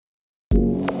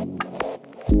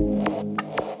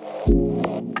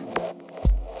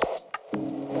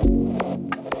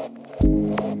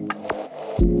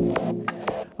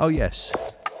Oh yes.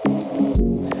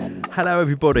 Hello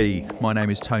everybody, my name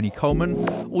is Tony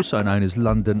Coleman, also known as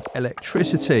London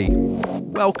Electricity.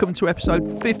 Welcome to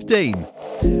episode 15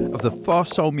 of the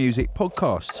Fast Soul Music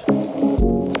podcast.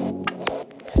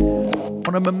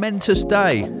 On a momentous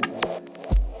day,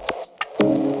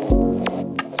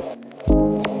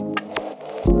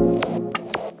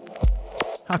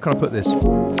 how can I put this?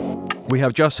 We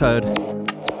have just heard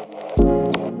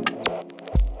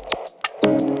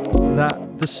that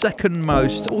the second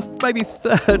most, or maybe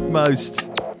third most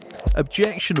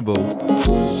objectionable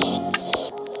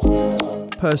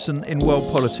person in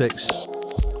world politics,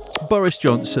 Boris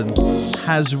Johnson,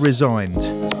 has resigned.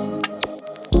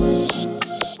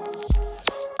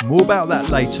 More about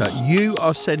that later. You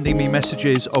are sending me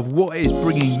messages of what is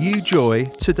bringing you joy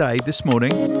today, this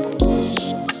morning.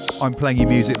 I'm playing you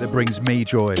music that brings me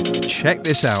joy. Check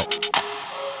this out.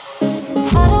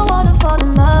 I don't wanna fall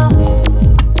in love.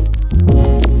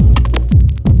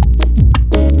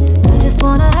 I just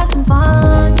wanna have some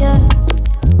fun, yeah.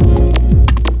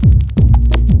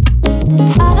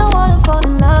 I don't wanna fall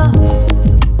in love.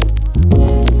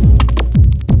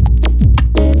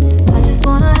 I just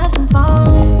wanna have some fun.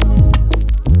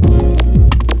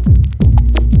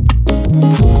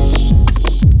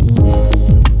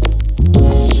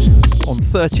 On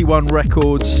 31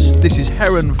 Records, this is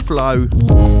Heron Flow.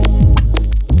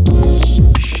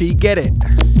 She Get It.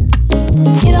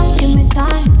 You don't give me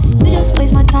time, you just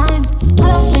waste my time. I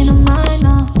don't pay no mind,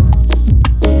 no.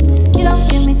 You don't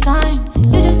give me time,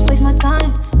 you just waste my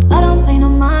time. I don't pay no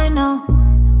mind, no.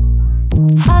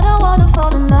 I don't wanna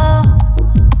fall in love.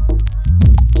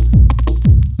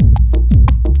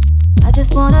 I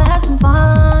just wanna have some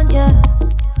fun, yeah.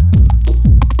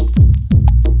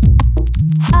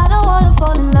 I don't wanna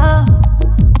fall in love.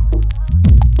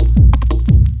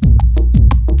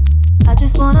 I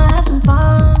just wanna have some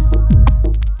fun.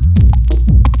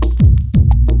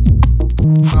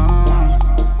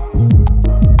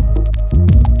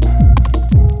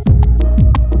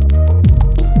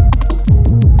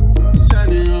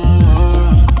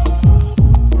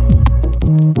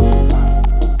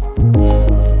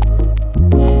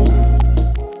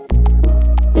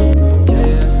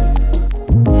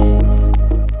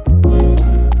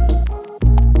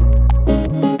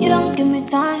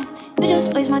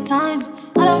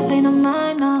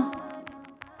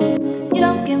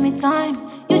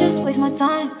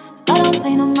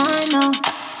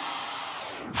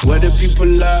 What do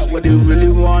people at? What they really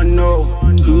want to know?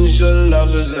 Who's your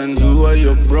lovers and who are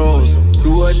your bros?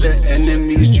 Who are the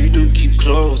enemies you do keep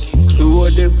close? Who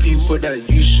are the people that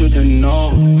you shouldn't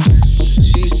know?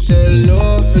 She said,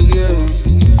 Lord, forgive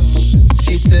them.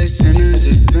 She said, sinners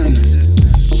are sinners.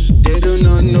 They do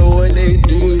not know what they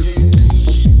do.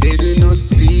 They do not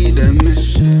see the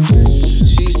mission.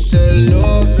 She said,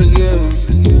 Lord, forgive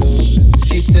them.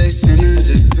 She said, sinners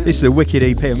are sinners. This is a wicked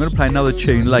EP. I'm going to play another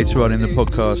tune later on in the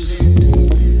podcast.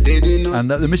 And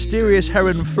the mysterious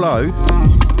Heron Flow,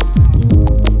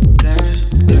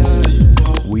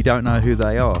 we don't know who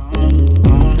they are.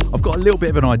 I've got a little bit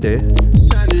of an idea,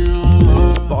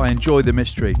 but I enjoy the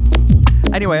mystery.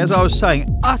 Anyway, as I was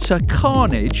saying, utter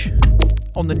carnage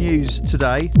on the news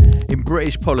today in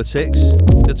British politics.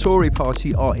 The Tory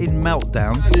party are in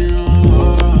meltdown.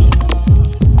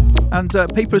 And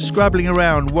people are scrabbling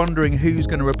around wondering who's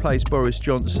going to replace Boris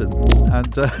Johnson.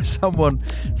 And someone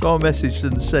messaged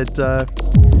and said,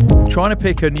 trying to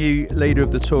pick a new leader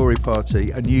of the Tory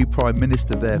party, a new Prime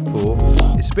Minister therefore,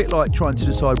 it's a bit like trying to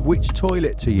decide which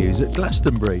toilet to use at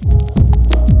Glastonbury.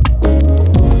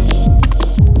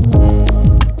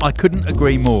 I couldn't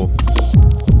agree more.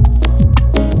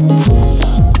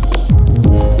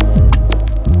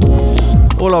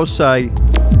 All I'll say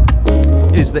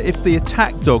is that if the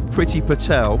attack dog Priti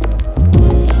Patel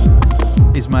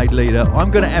is made leader, I'm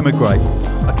going to emigrate.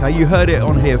 Okay, you heard it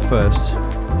on here first.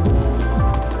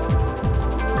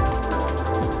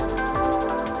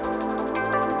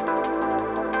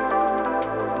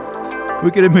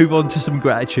 We're going to move on to some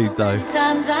gratitude though.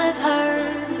 Times I've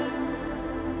heard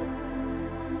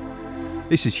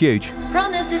this is huge.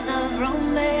 promises of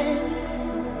romance.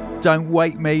 Don't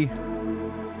Wake Me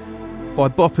by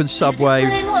Bop and Subway,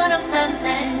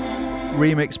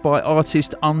 remixed by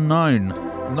artist unknown.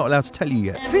 I'm not allowed to tell you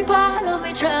yet. Every part of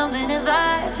me trembling as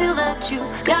I feel that you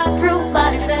got through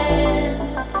my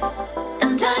defense.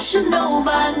 And I should know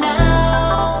by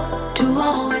now to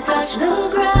always touch the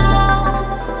ground.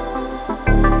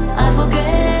 I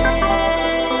forget.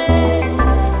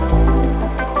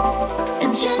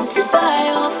 Enchanted by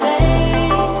your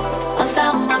face, I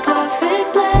found my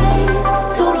perfect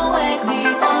place. So don't wake me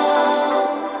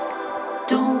up.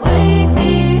 Don't wake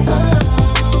me up.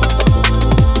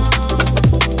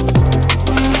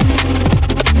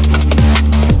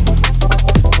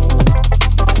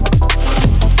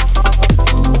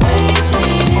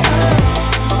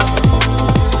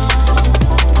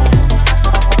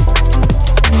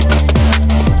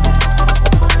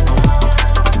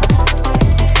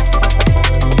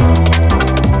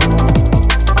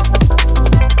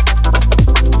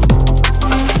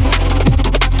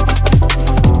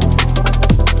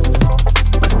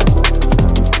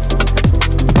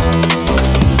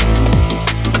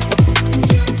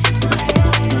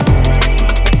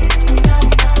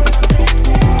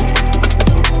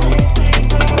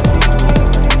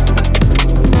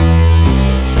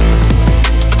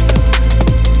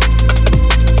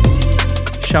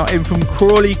 shout in from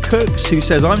Crawley Cooks, who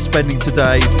says, I'm spending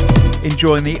today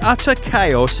enjoying the utter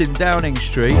chaos in Downing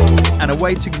Street and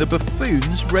awaiting the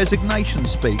buffoon's resignation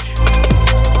speech.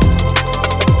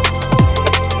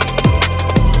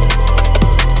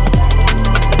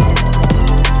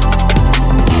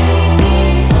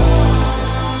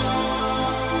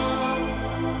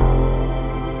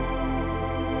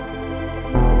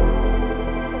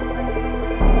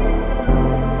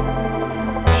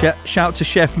 Shout to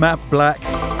Chef Matt Black,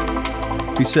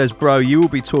 who says, bro, you will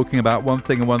be talking about one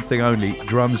thing and one thing only,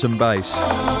 drums and bass.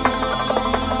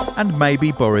 And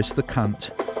maybe Boris the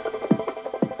cunt.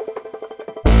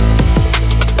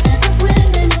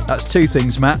 That's two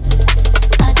things, Matt.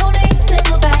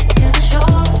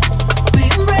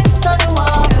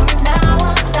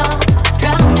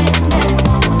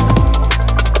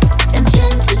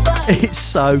 It's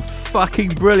so fucking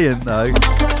brilliant, though,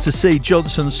 to see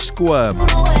Johnson squirm.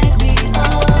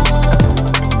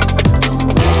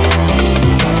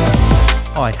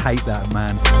 I hate that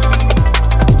man.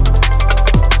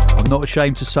 I'm not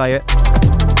ashamed to say it.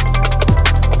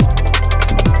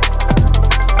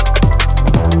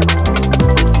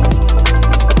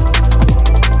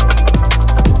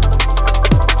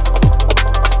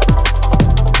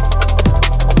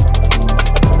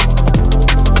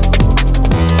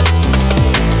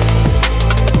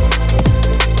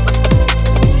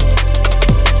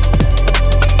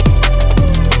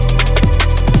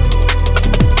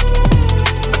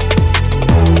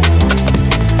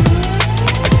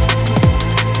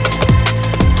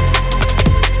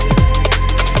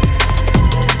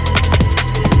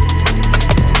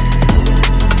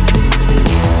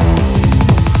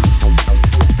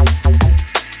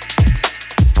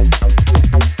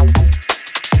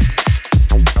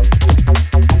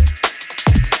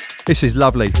 This is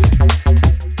lovely.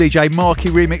 DJ Marky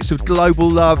remix of Global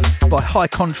Love by High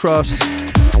Contrast.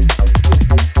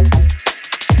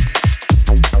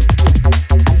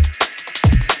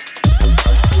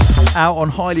 Out on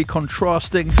Highly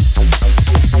Contrasting.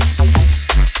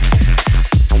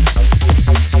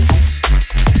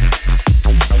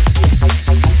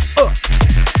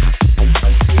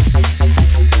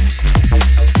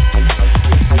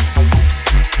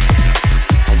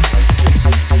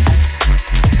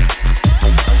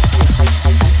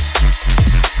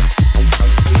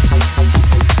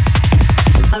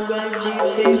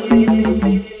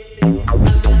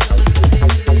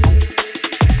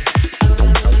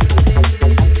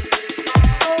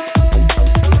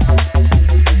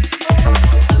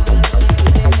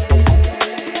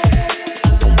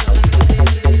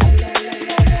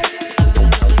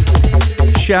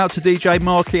 Shout out to DJ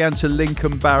Marky and to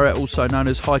Lincoln Barrett, also known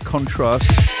as High Contrast.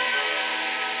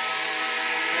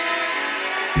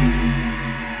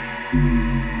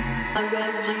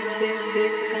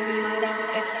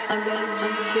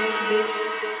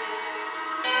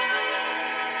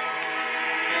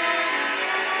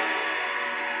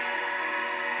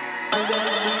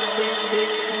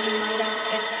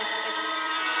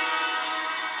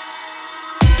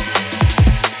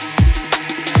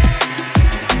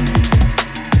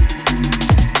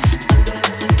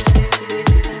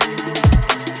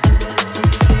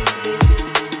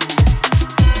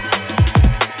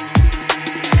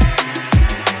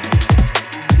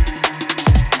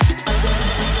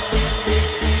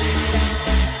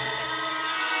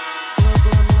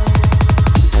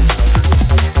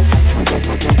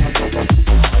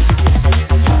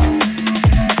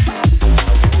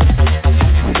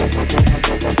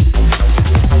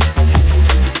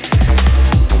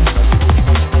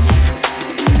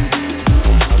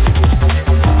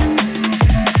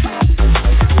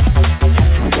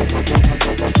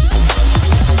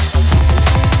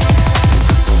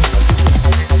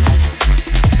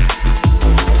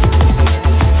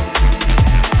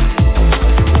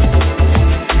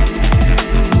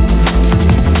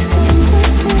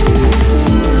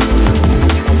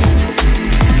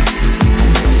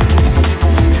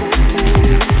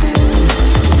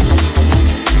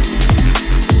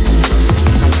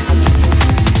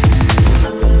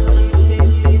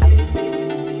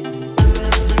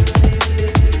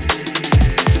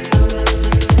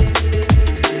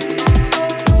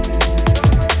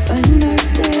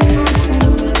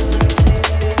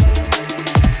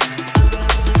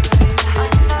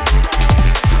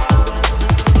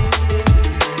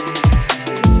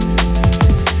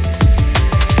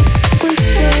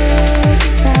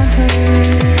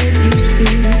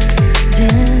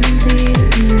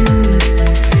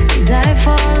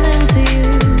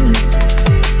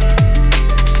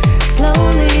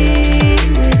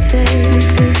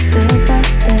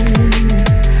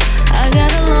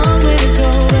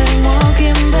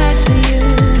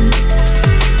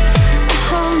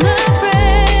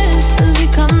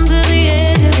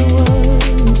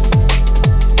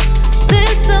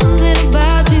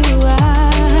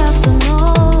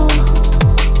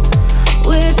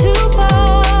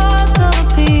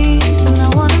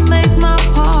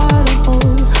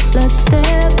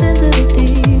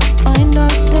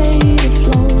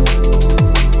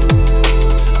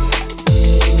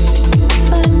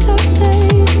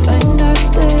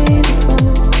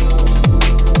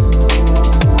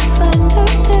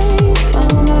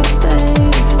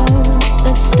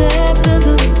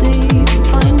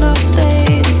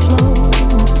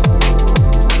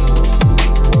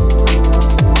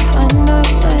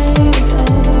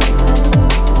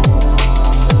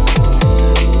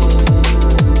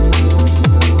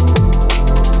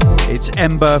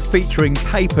 Ember featuring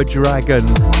Paper Dragon,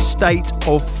 State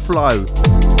of Flow.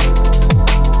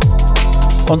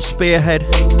 On Spearhead.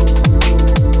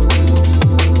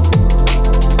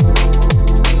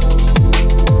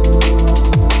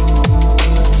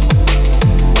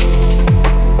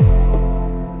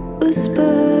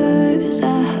 Whispers,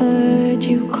 I heard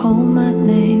you call my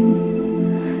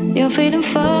name. You're fading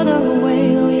further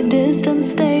away, though your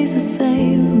distance stays the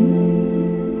same.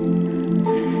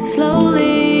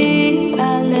 Slowly,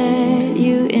 I let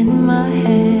you in my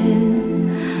head.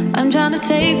 I'm trying to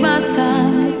take my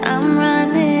time, but I'm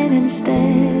running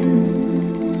instead.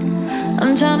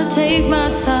 I'm trying to take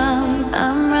my time, but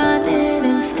I'm running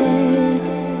instead.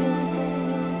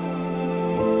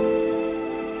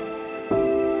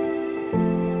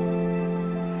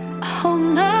 Hold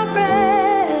my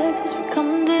breath as we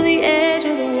come to the edge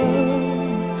of the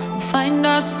world and find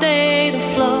our state of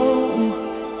flow.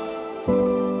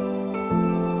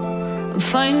 And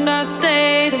find our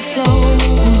state of flow.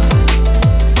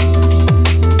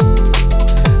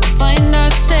 Find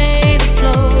our state of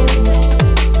flow.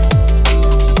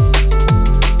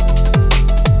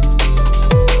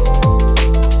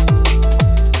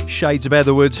 Shades of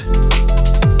Etherwood.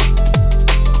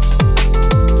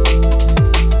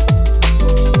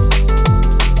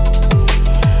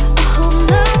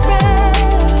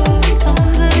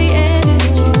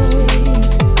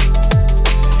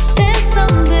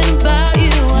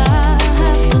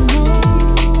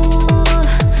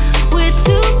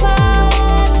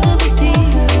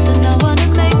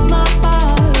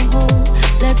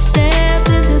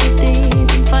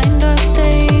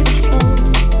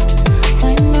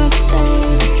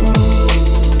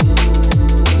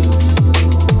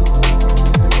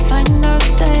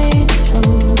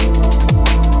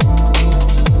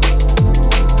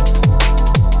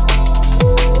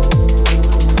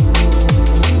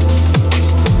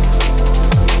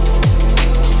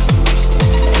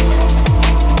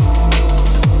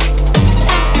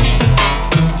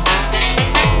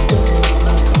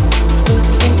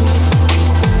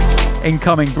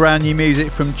 Incoming brand new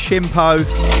music from Chimpo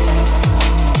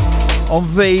on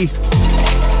V.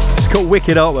 It's called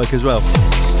Wicked Artwork as well.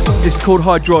 This is called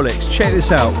Hydraulics. Check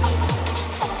this out.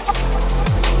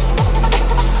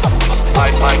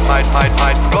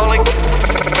 Hydraulic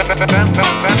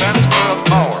transfer of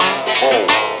power.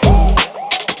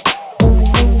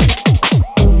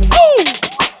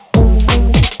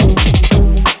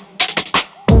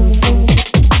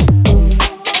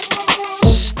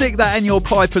 Stick that in your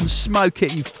pipe and smoke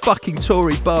it, you fucking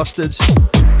Tory bastards.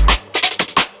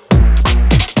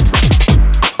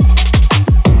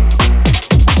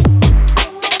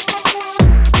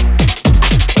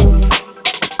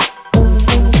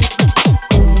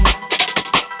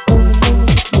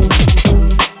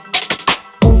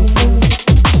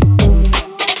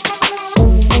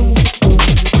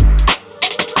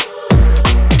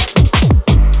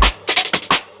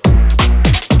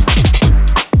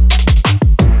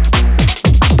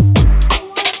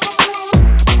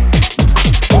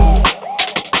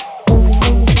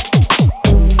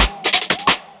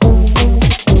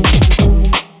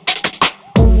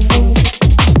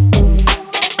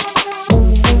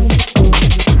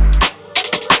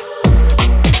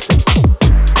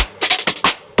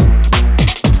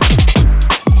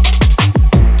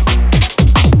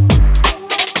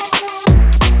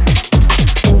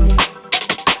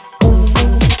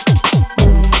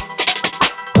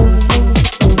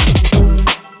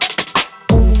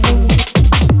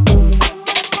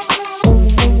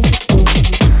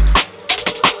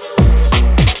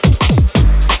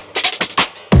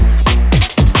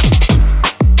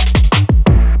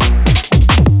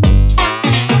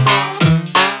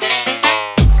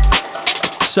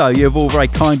 So you've all very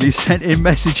kindly sent in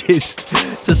messages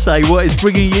to say what is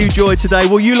bringing you joy today.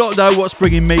 Well, you lot know what's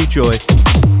bringing me joy.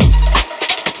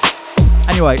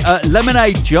 Anyway,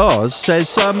 Lemonade Jars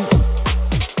says, I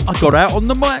got out on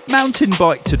the mountain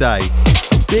bike today.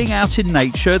 Being out in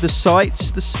nature, the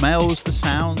sights, the smells, the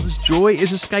sounds, joy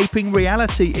is escaping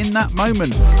reality in that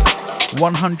moment.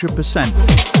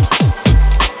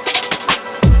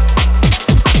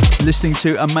 100%. Listening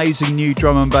to amazing new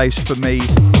drum and bass for me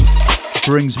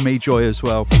brings me joy as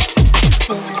well.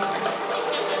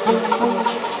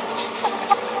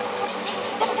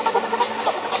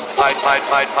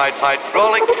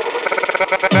 Hydraulic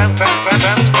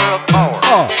transfer of power.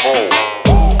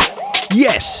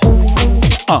 Yes.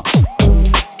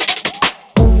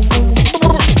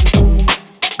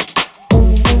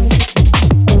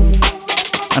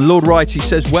 And Lord Righty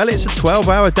says, well, it's a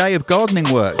 12-hour day of gardening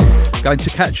work. Going to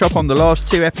catch up on the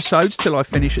last 2 episodes till I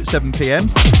finish at 7 p.m.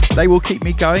 They will keep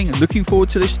me going and looking forward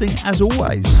to listening as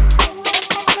always.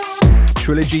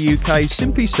 Trilogy UK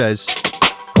simply says,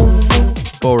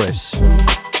 Boris.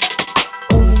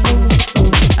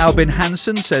 Albin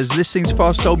Hansen says, listening to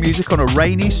fast old music on a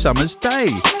rainy summer's day.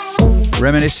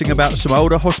 Reminiscing about some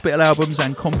older Hospital albums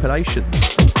and compilations.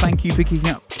 Thank you for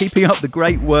keeping up the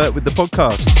great work with the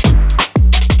podcast.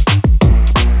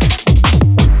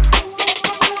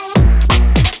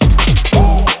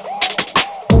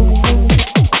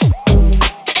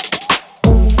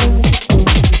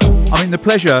 I mean, the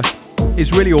pleasure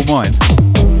is really all mine.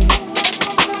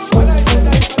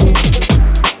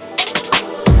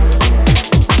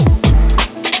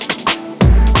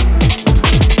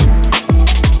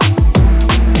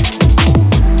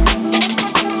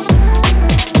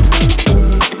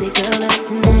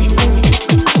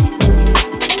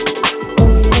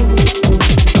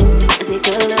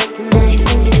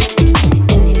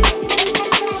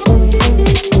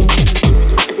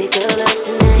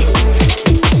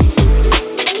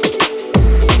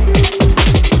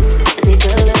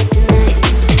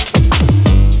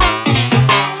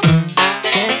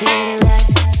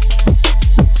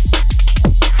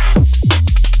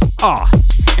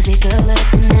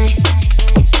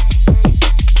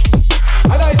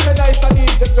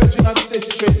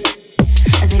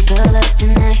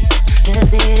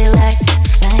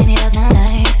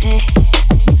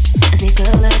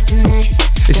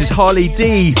 Harley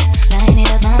D.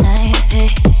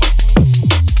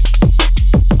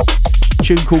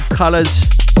 Tune called Colours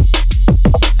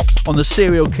on the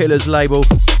Serial Killers label.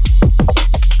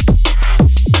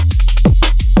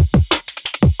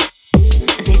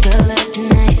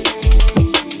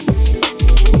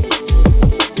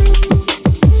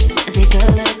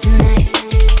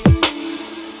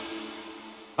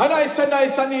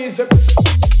 Nice and easy.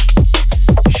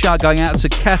 Shout going out to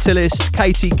Catalyst,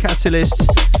 Katie Catalyst,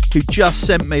 who just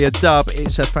sent me a dub.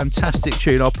 It's a fantastic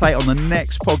tune. I'll play it on the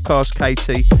next podcast,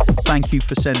 Katie. Thank you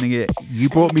for sending it. You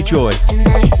brought me joy.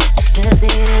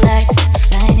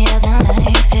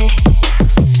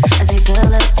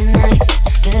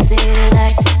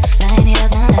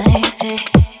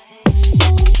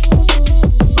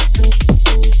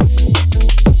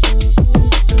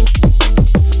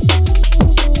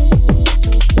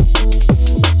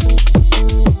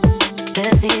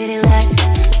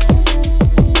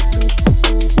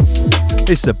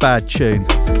 It's a bad tune.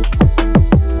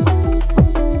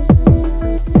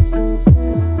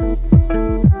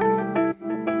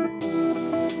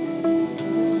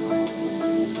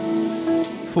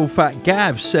 Full Fat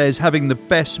Gav says, having the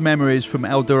best memories from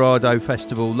El Dorado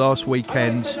Festival last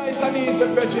weekend,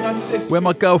 where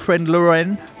my girlfriend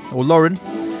Lauren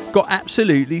got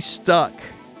absolutely stuck.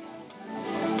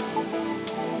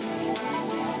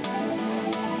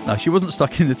 No, she wasn't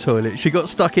stuck in the toilet. She got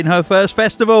stuck in her first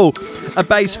festival. A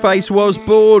bass face was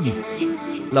born.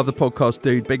 Love the podcast,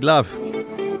 dude. Big love.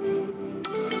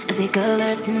 I see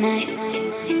colors tonight.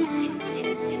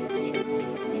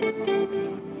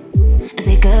 I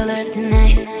see colors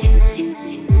tonight.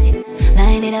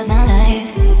 Lining up my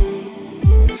life.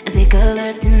 I see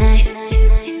colors tonight.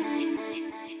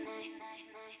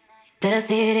 The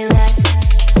city lights.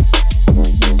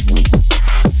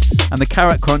 And the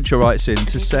Carrot Cruncher writes in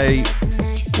to say,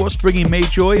 what's bringing me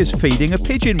joy is feeding a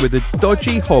pigeon with a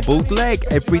dodgy hobbled leg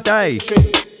every day.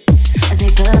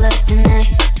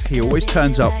 He always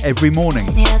turns up every morning.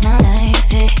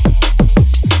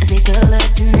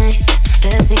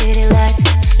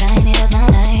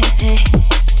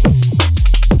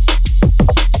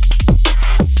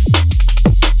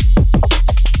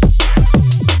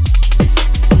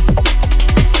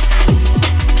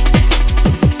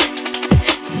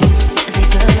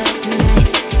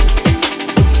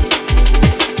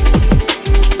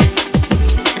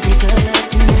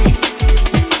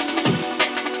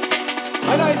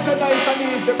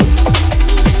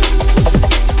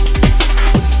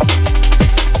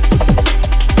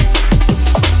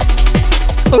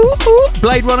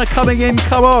 Blade Runner coming in,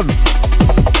 come on.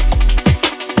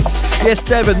 Yes,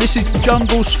 Devon, this is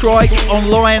Jungle Strike on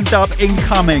Lion Dub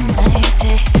incoming.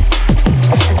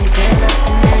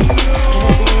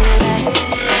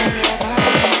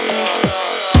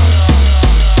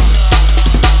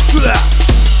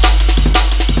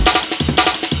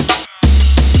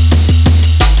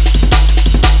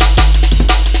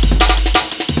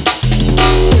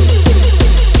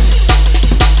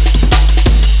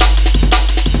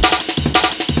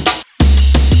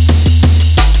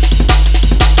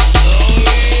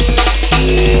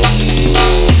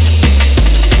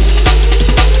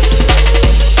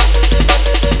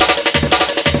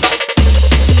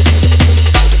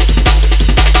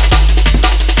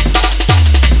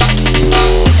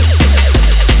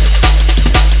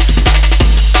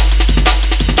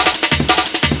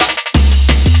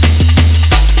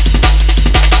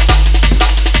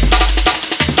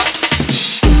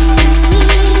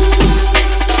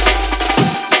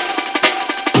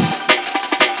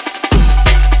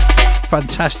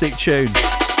 fantastic tune.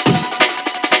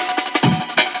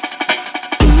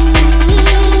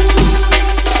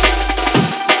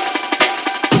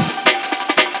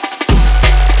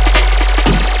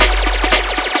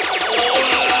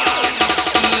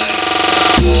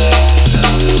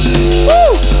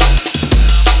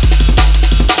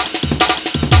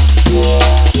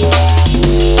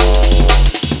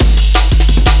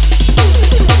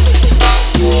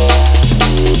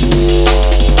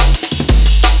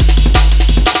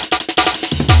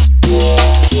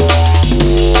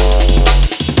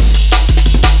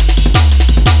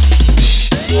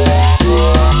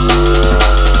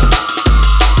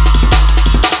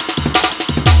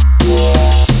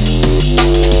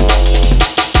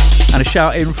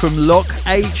 Shout in from Lock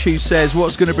H, who says,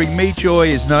 what's going to bring me joy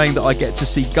is knowing that I get to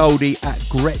see Goldie at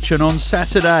Gretchen on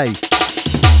Saturday.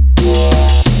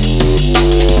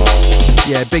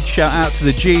 Yeah, big shout out to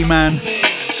the G-Man.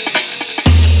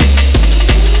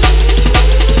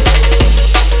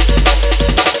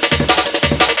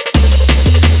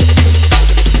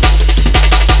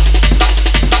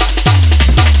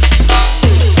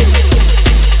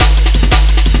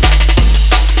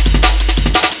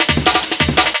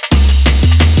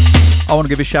 I want to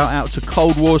give a shout out to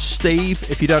Cold War Steve.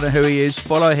 If you don't know who he is,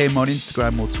 follow him on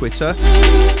Instagram or Twitter.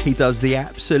 He does the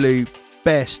absolute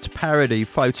best parody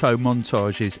photo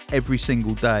montages every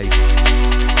single day.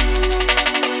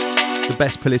 The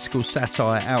best political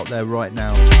satire out there right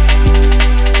now.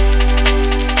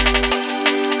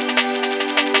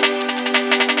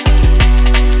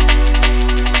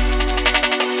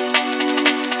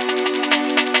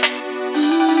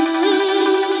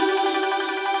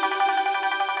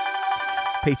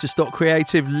 Peter Stock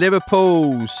Creative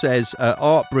Liverpool says,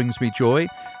 art brings me joy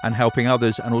and helping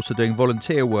others and also doing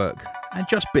volunteer work and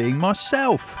just being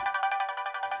myself.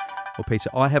 Well,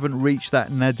 Peter, I haven't reached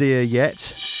that nadir yet.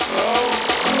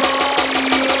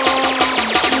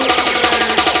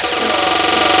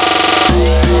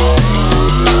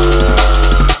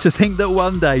 To think that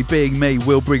one day being me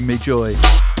will bring me joy.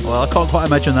 Well, I can't quite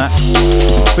imagine that,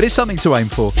 but it's something to aim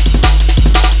for.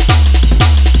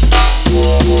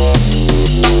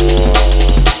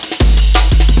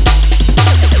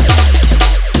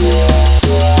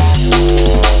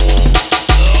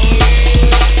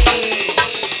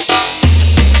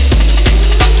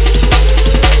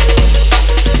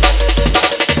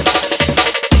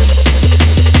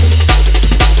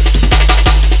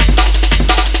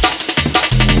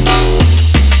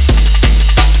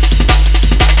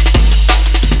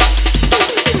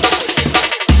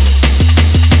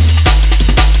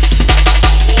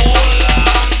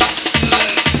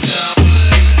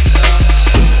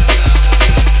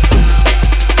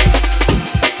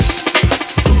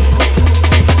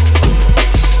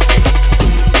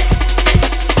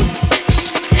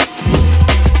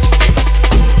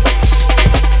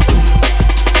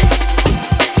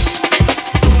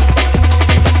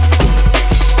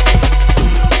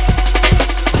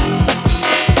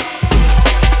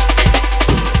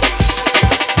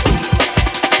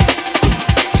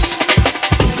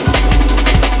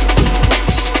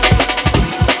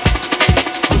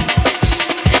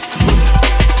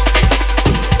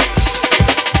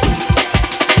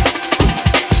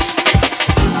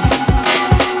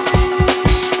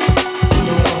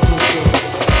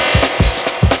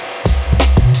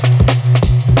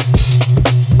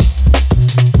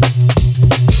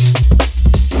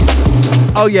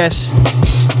 Oh yes,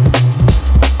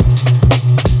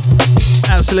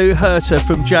 absolute hurter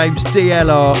from James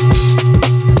DLR.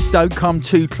 Don't come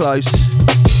too close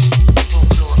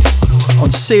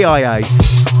on CIA.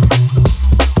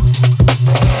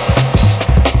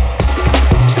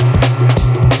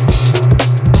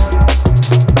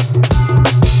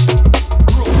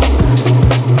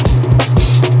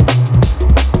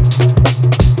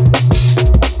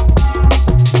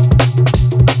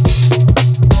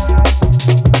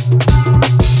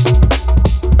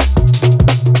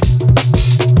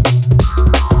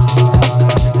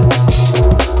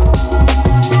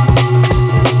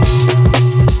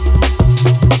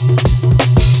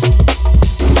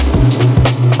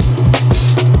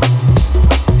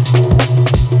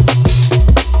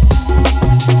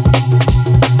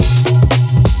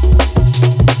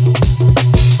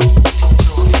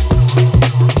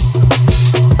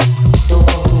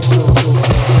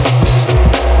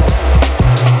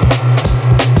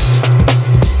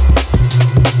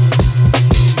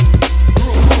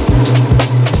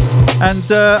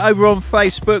 And over on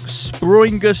Facebook,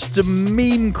 Sproingus de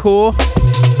Meme Core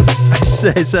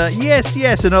says,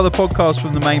 yes, another podcast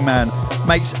from the main man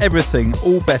makes everything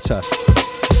all better.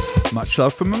 Much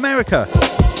love from America.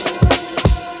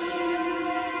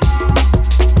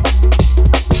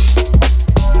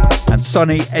 And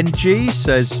Sunny NG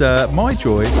says, my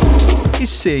joy is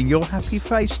seeing your happy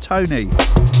face, Tony.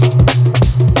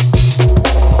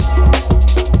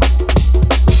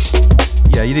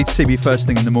 Yeah, you need to see me first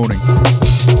thing in the morning.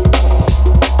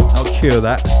 I'll cure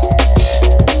that.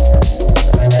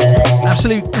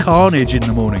 Absolute carnage in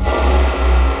the morning.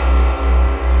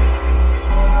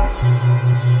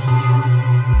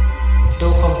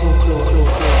 Don't come too close.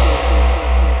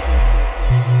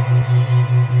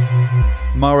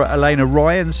 Mara Elena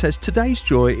Ryan says, today's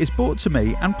joy is brought to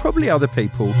me, and probably other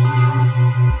people,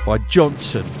 by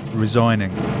Johnson resigning.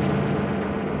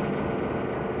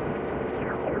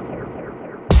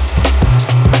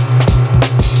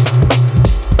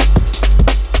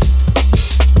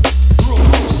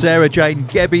 Sarah Jane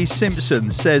Gebby Simpson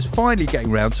says, finally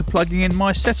getting round to plugging in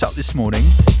my setup this morning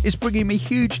is bringing me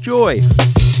huge joy.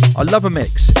 I love a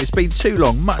mix. It's been too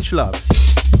long. Much love.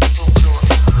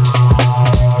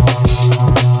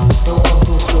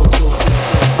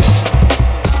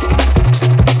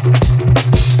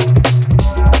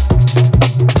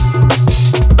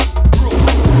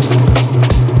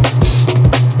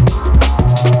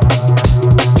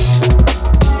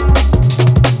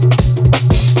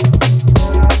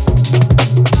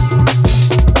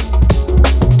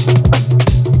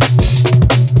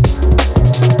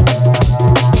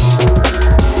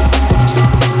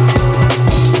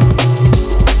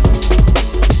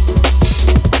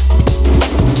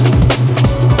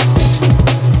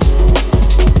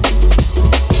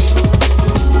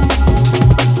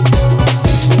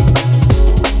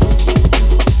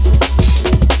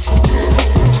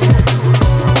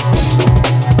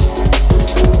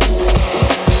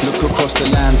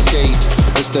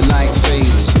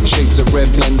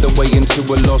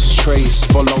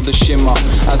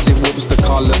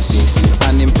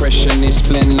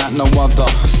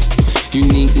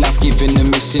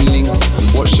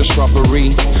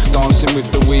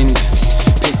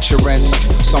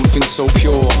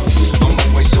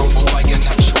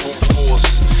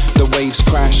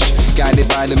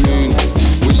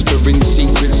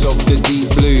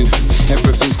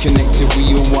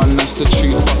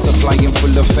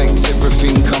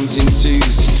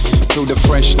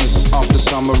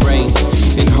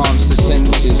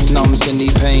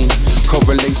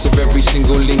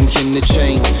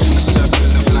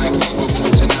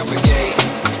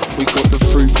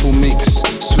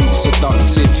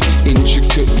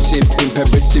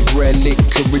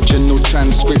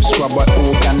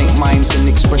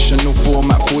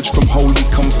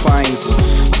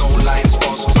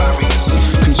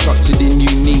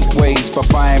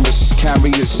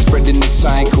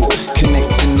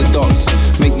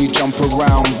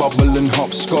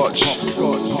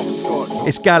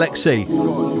 It's Galaxy,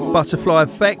 Butterfly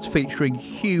Effect featuring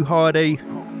Hugh Hardy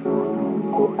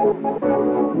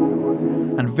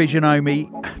and Visionobi,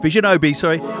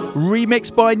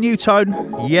 remixed by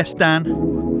Newtone. Yes, Dan.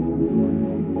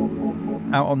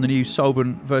 Out on the new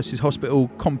Solvent vs Hospital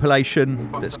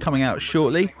compilation that's coming out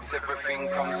shortly.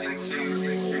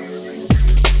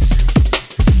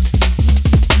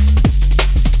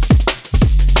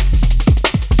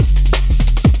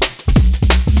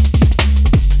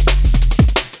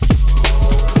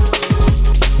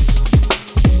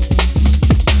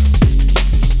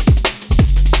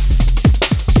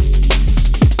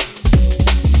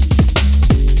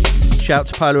 Shout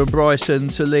to Paolo and Bryson,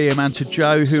 to Liam and to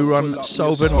Joe who run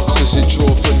Solvent. As a draw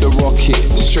for the rocket,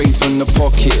 straight from the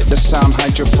pocket. The sound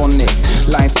hydrophonic,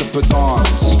 light up a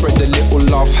dance. Spread a little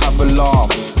love, have a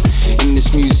laugh. In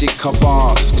this music I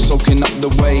bask, soaking up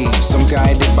the waves. I'm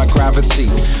guided by gravity.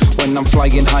 When I'm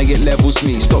flying high it levels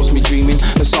me, stops me dreaming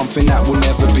of something that will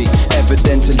never be.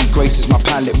 Evidently graces my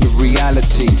palette with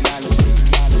reality.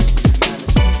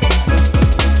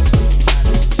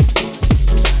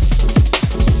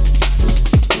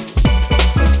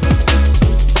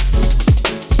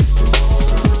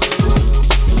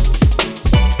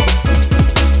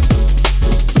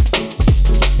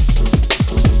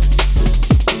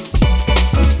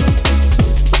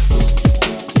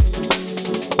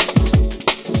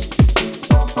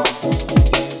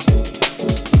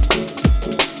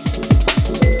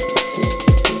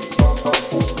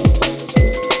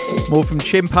 More from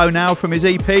Chimpo now from his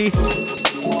EP.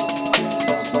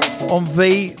 On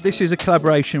V, this is a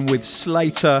collaboration with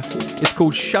Slater. It's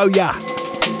called Show Ya.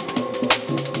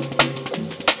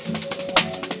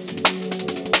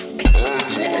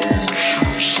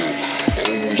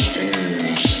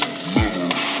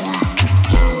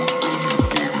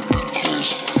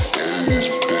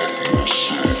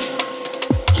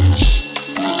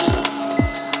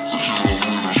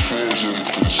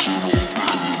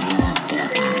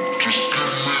 Just give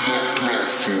me that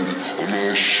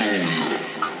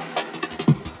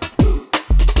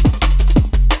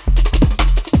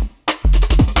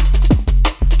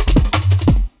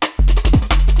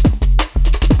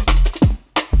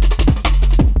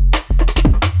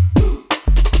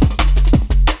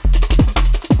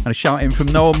Shout in from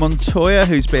Noel Montoya,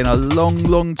 who's been a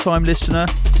long time listener,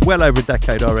 well over a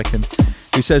decade I reckon,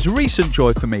 who says, recent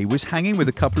joy for me was hanging with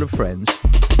a couple of friends,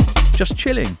 just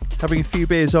chilling, having a few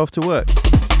beers after work.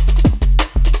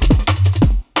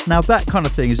 Now that kind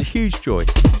of thing is a huge joy.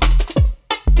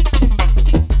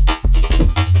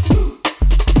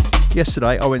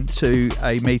 Yesterday I went to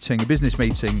a business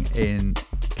meeting in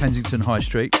Kensington High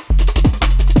Street, and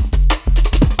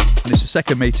it's the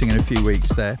second meeting in a few weeks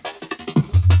there.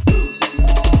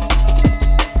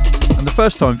 And the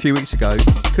first time a few weeks ago,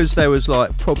 because there was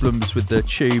like problems with the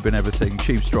tube and everything,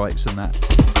 tube strikes and that,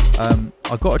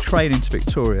 I got a train into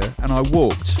Victoria and I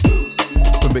walked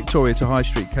from Victoria to High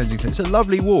Street, Kensington. It's a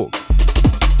lovely walk.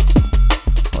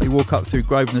 You walk up through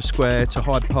Grosvenor Square to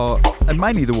Hyde Park, and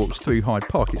mainly the walk's through Hyde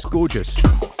Park. It's gorgeous. I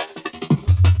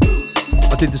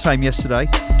did the same yesterday,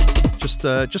 just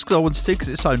because I wanted to, because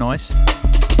it's so nice.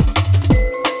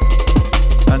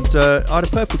 And I had a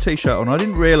purple t-shirt on. I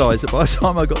didn't realise that by the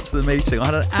time I got to the meeting, I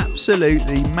had an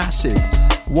absolutely massive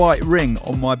white ring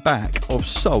on my back of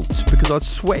salt because I'd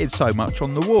sweated so much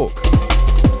on the walk.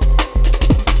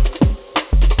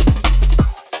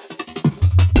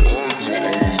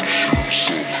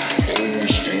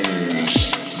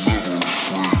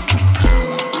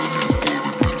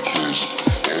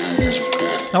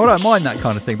 Now, I don't mind that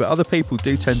kind of thing, but other people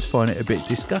do tend to find it a bit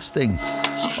disgusting.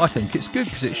 I think it's good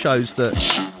because it shows that,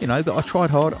 you know, that I tried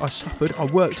hard, I suffered, I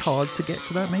worked hard to get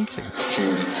to that meeting.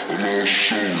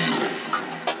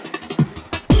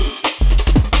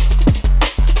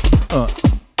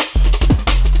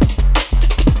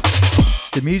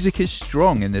 The music is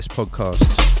strong in this podcast.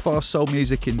 Fast soul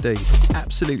music indeed.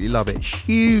 Absolutely love it.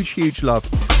 Huge love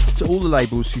to all the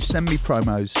labels who send me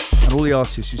promos and all the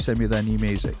artists who send me their new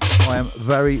music. I am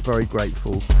very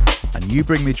grateful, and you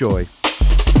bring me joy.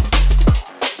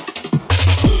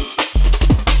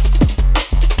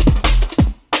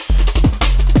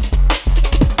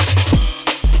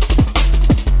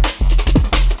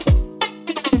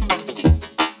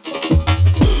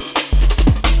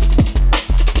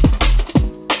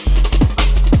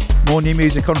 More new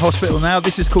music on Hospital now.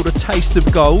 This is called A Taste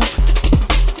of Gold.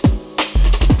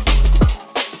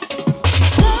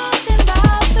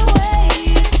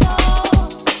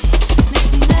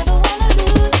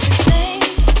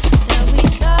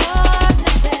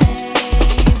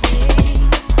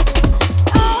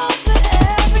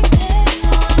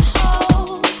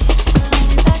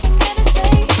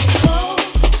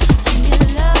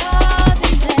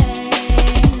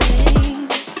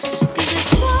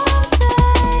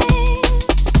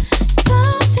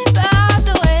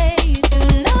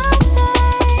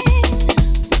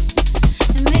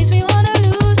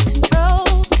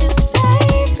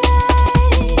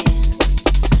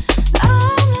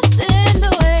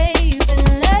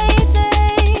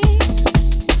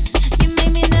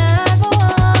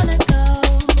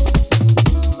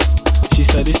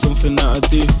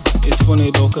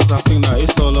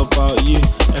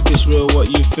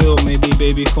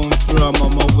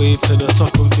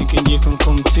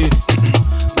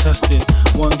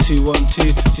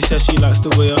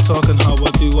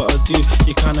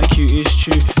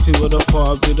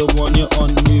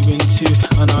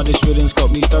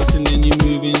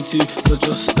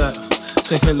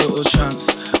 Take a little chance,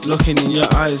 looking in your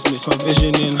eyes makes my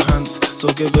vision enhance. So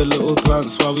give a little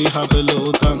glance while we have a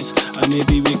little dance, and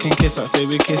maybe we can kiss, I say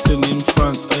we're kissing in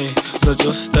France, ayy. So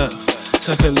just step,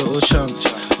 take a little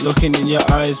chance, looking in your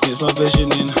eyes makes my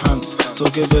vision enhance. So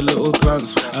give a little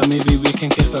glance, and maybe we can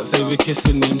kiss, I say we're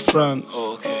kissing in France.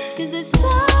 Okay. 'Cause it's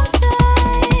something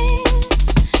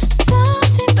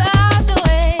about the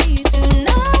way you do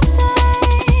nothing.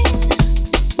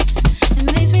 It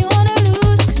makes me wanna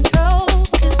lose control.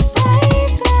 'Cause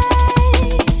baby,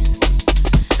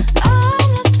 I'm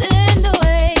lost in the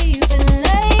way you've been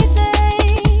lately.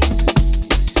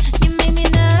 You make me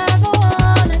never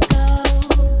wanna go.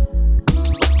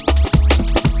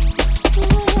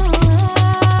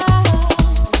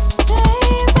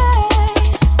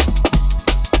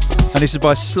 And this is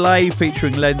by Slay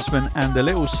featuring Lensman and A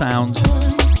Little Sound.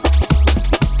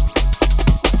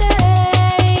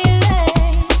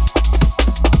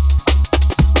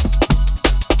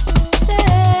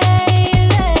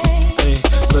 Hey,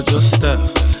 so just step,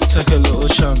 take a little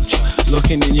chance.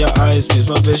 Looking in your eyes makes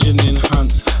my vision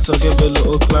enhance. So give a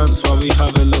little glance while we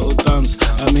have a little dance,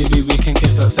 and maybe we can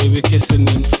kiss, I say we're kissing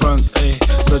in France. Hey,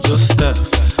 so just step,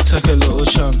 take a little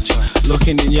chance.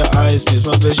 Looking in your eyes makes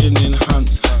my vision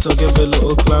enhance. So give a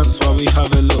little glance while we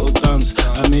have a little dance,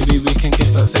 and maybe we can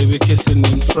kiss, I say we're kissing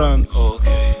in France.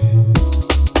 Okay.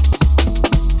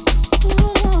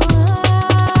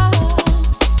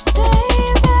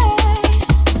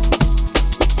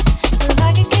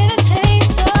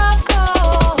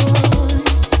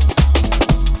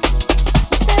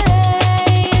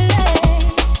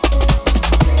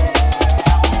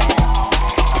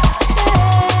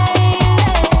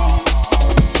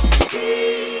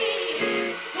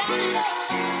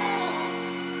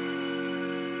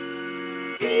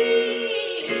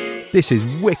 This is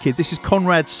wicked. This is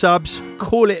Conrad Subs,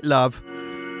 Call It Love.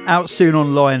 Out soon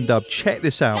on Lion Dub. Check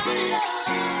this out.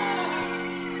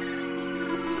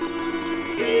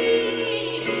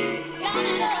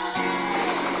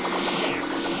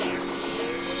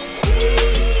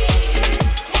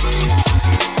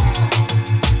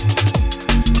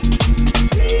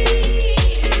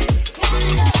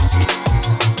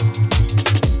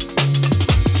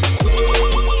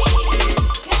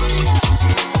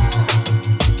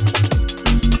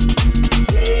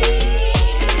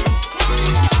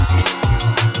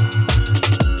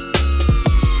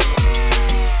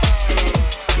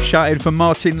 Shouted from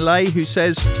Martin Lay, who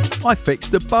says, I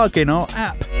fixed a bug in our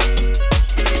app.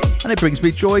 And it brings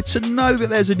me joy to know that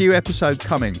there's a new episode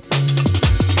coming.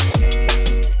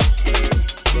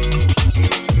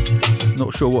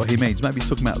 Not sure what he means. Maybe he's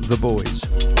talking about The Boys.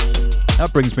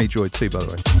 That brings me joy too, by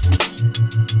the way.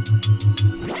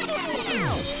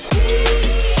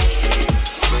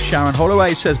 Sharon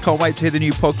Holloway says, can't wait to hear the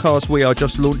new podcast. We are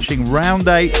just launching round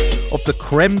 8 of the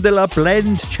Creme de la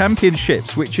Blend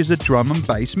Championships, which is a drum and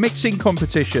bass mixing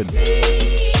competition.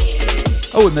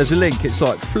 Oh, and there's a link. It's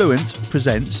like Fluent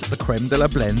presents the Creme de la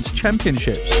Blend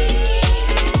Championships.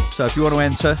 So if you want to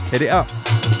enter, hit it up.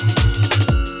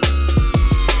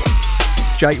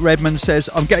 Jake Redmond says,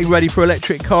 I'm getting ready for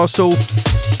Electric Castle.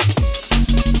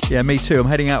 Yeah, me too. I'm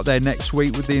heading out there next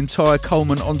week with the entire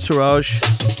Coleman entourage.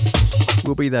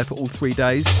 We'll be there for all 3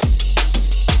 days.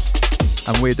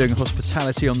 And we're doing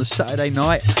hospitality on the Saturday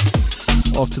night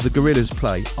after the Gorillaz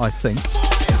play, I think.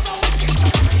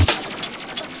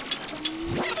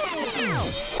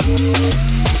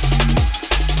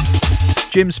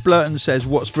 Jim Splurton says,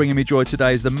 what's bringing me joy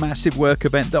today is the massive work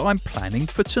event that I'm planning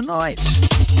for tonight.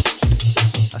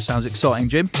 That sounds exciting,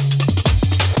 Jim.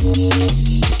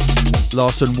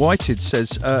 Larson Whited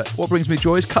says, what brings me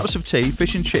joy is cups of tea,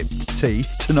 fish and chip tea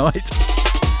tonight.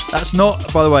 That's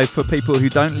not, by the way, for people who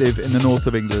don't live in the north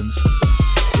of England.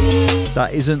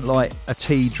 That isn't like a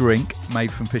tea drink made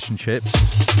from fish and chips.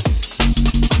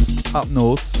 Up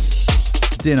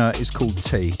north, dinner is called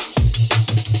tea.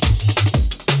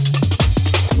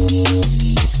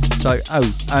 So,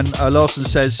 and Larson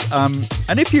says,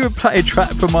 and if you would play a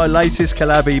track from my latest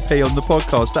collab EP on the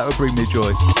podcast, that would bring me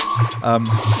joy.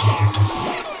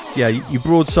 Yeah, you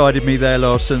broadsided me there,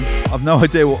 Larson. I've no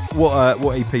idea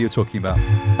what EP you're talking about.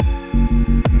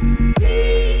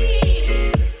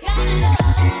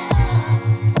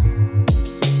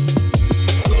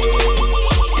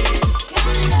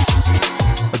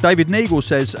 David Neagle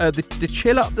says, the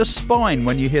chill up the spine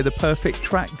when you hear the perfect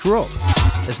track drop.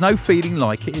 There's no feeling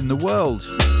like it in the world.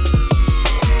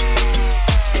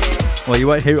 Well, you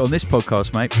won't hear it on this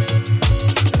podcast, mate.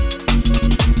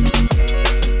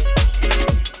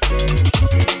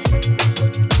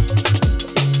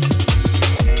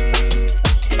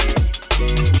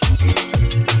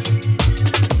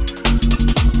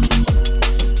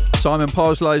 Simon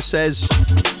Parslow says,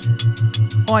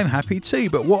 I'm happy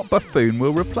too, but what buffoon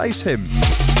will replace him?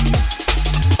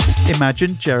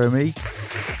 Imagine Jeremy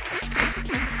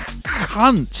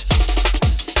Hunt.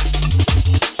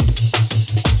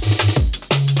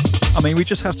 I mean, we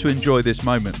just have to enjoy this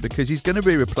moment because he's going to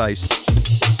be replaced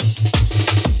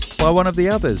by one of the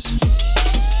others.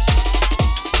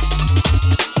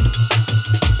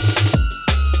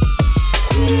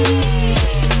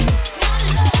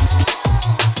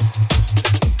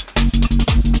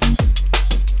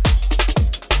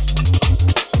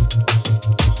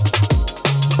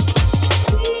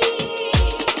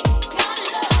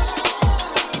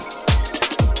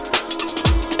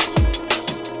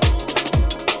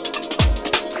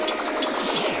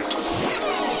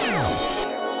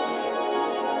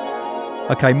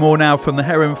 Okay, more now from the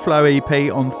Heron Flow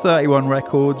EP on 31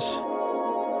 Records.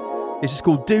 This is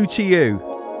called Do To You.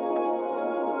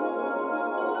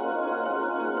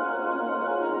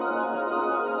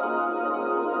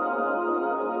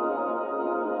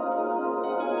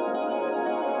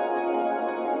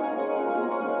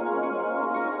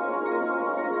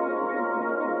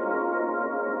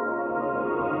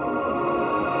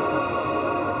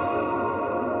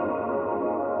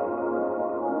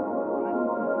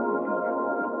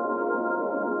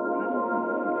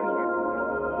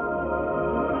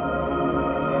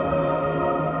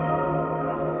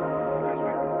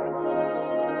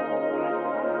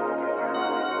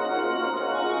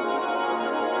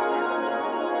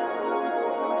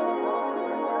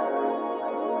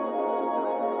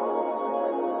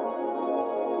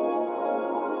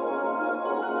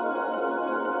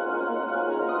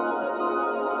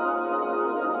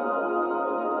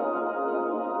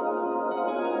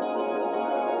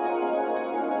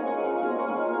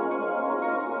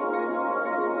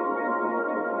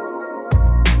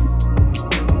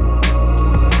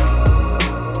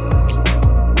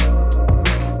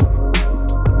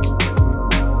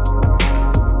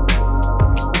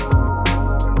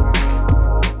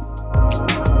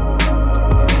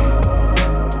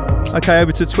 Okay,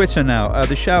 over to Twitter now.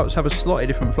 The shouts have a slightly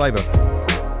different flavour.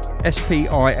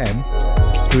 SPIM,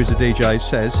 who is a DJ,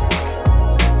 says,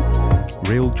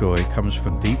 real joy comes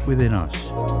from deep within us.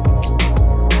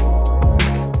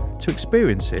 To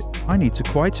experience it, I need to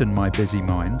quieten my busy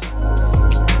mind.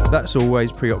 That's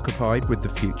always preoccupied with the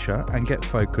future and get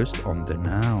focused on the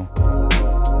now.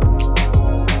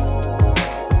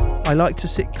 I like to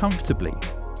sit comfortably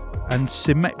and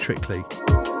symmetrically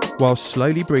while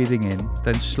slowly breathing in,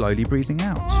 then slowly breathing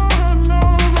out.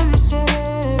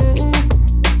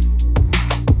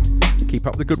 Keep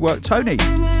up the good work, Tony.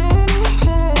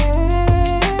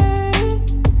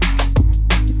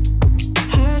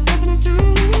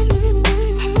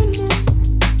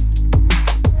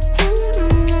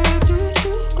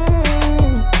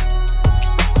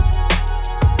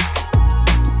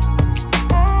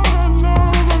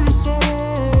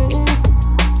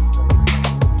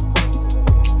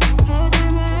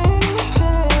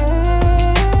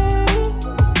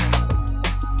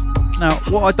 Now,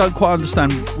 what I don't quite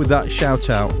understand with that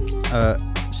shout-out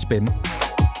spin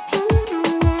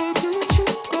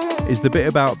is the bit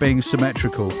about being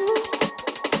symmetrical.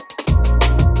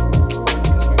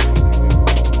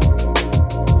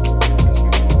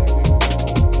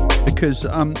 Because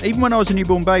even when I was a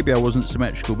newborn baby, I wasn't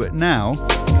symmetrical, but now,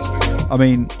 I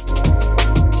mean,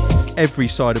 every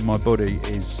side of my body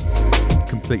is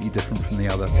completely different from the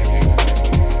other.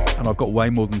 And I've got way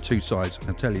more than two sides, I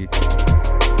can tell you.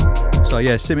 So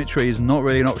yeah, symmetry is not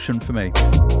really an option for me.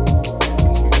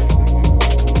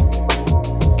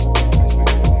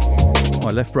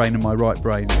 My left brain and my right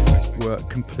brain work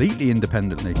completely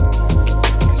independently.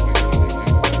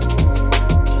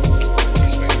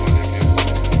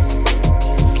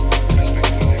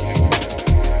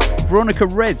 Veronica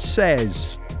Red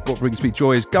says, what brings me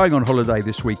joy is going on holiday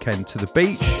this weekend to the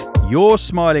beach, your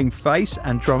smiling face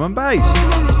and drum and bass.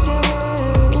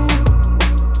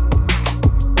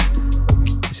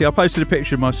 See, I posted a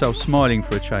picture of myself smiling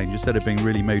for a change instead of being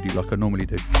really moody like I normally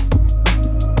do.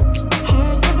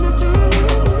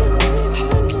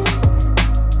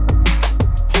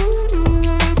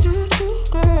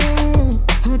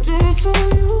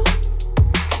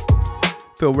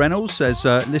 Phil Reynolds says,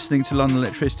 listening to London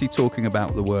Electricity talking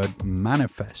about the word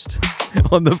manifest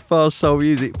on the Fast Soul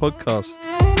Music podcast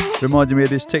reminded me of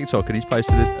this TikTok, and he's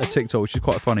posted a TikTok which is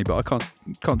quite funny, but I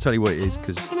can't tell you what it is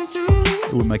because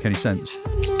it wouldn't make any sense.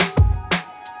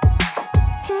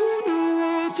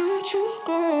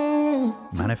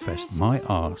 Manifest my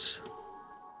arse.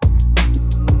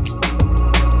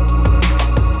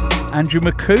 Andrew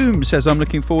McComb says, I'm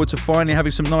looking forward to finally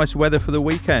having some nice weather for the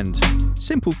weekend.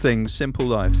 Simple things, simple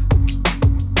life.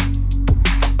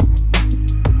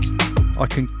 I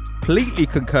completely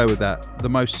concur with that. The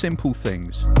most simple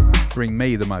things bring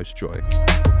me the most joy.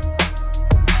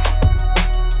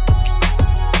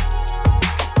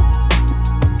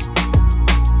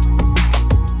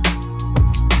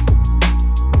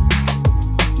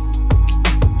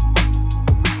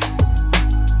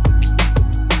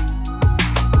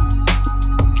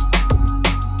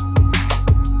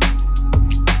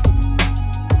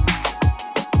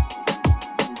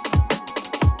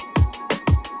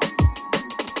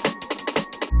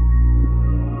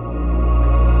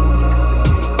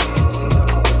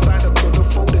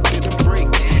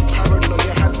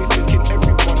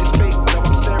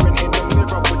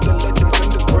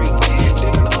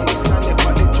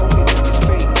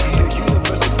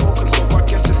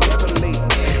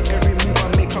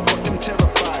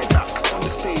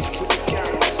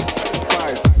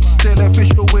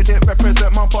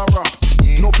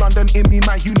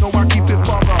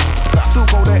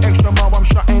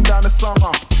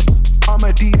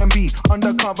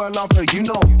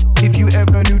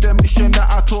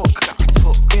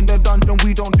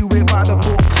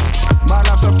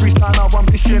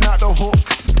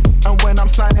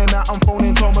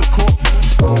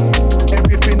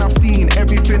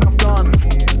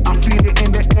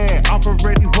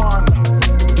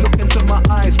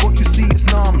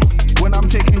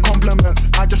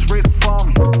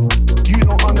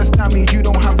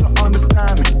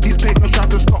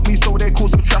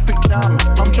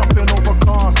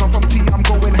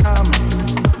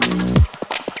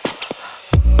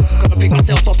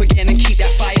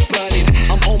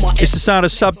 Sound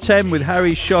of Sub 10 with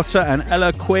Harry Shotter and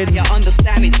Ella Quinn.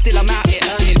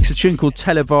 It's a tune called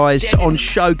Televised on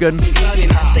Shogun.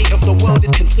 State of the world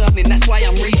is concerning, that's why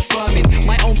I'm reaffirming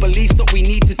my own beliefs that we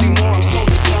need to do more. I'm so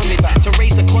determined to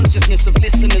raise the consciousness of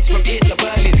listeners from here to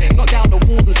Berlin. Knock down the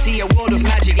walls and see a world of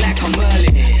magic like I'm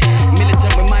Merlin.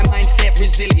 Militant with my mindset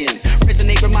resilient.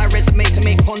 Resonate with my resume to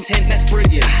make content that's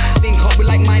brilliant. Link up with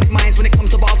like-minded minds when it comes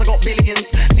to bars. I got got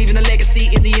billions, leaving a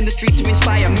legacy in the industry to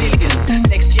inspire millions.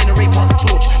 Next generate, pass the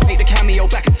torch, make the cameo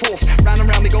back and forth. Round and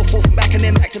round we go forth and back and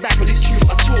then back to back, but it's truth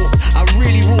I talk. I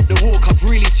really walked the walk, I've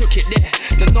really took it there.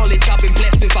 The knowledge I've been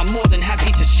blessed with, I'm more than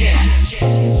happy to share.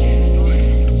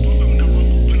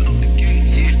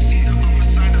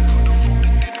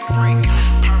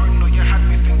 Paranoia had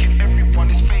me thinking everyone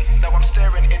is fake. Now I'm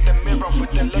staring in the mirror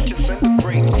with the legends and the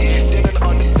greats. Didn't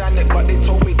understand it, but they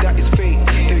told me that it's fate.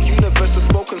 The universe has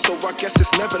spoken, so I guess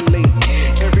it's never late.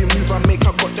 Every move I make,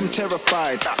 I got them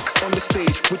terrified. On the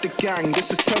stage with the gang,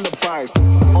 this is televised.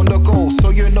 On the go, so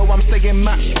you know I'm staying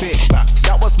match fit.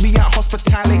 That was me at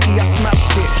hospitality, I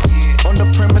smashed it. On the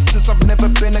premises, I've never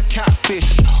been a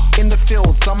catfish. In the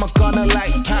fields, I'm a gunner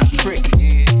like Patrick.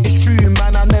 It's true,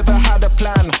 man, I never had a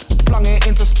plan. Flung it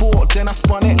into sport, then I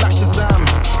spun it like Shazam.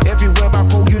 Everywhere I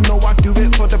go, you know I do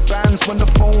it for the bands. When the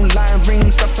phone line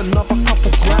rings, that's another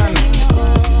couple grand.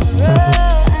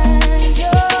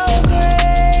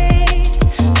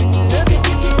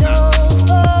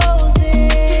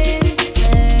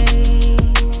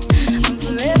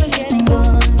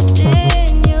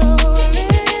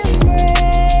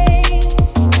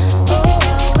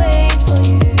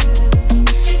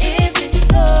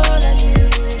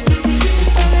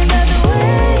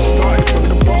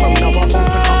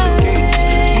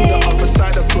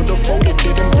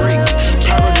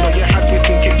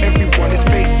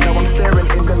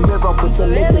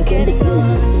 Forever getting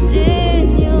lost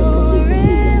in your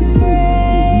embrace.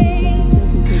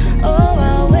 Oh,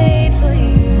 I'll wait for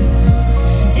you.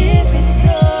 If it's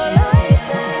all I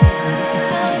take,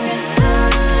 I can fly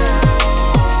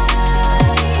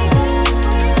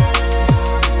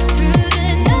through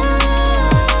the night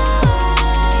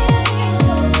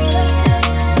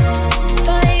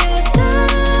by your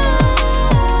side.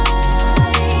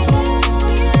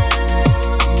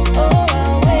 Oh,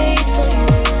 I'll wait for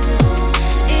you.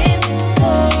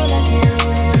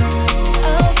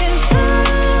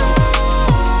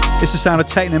 It's the sound of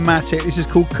Technomatic. This is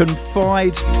called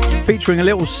Confide, featuring a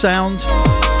little sound.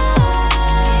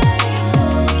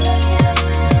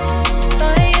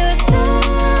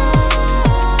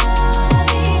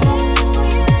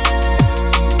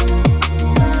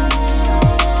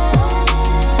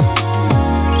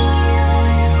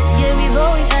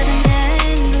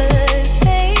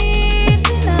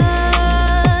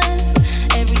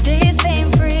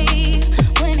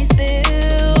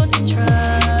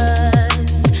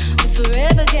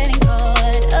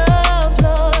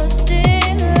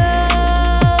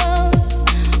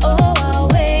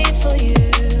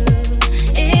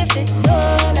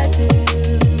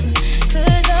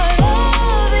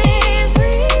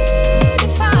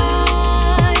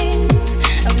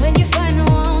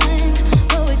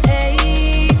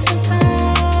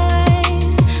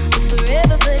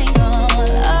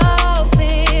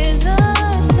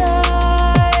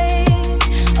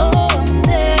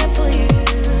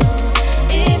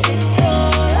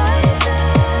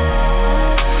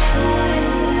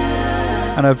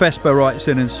 And Vespa writes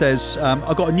in and says,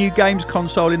 I got a new games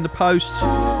console in the post.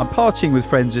 I'm partying with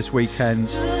friends this weekend.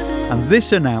 And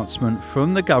this announcement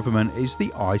from the government is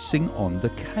the icing on the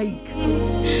cake.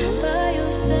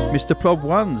 Mr. Plob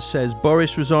 1 says,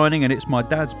 Boris resigning and it's my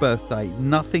dad's birthday.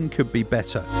 Nothing could be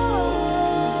better.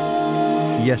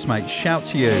 Yes, mate, shout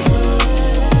to you.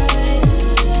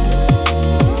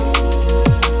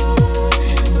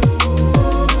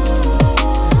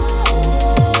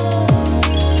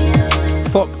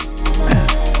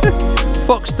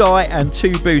 Fox Die and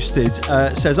 2 Boosted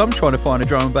says, I'm trying to find a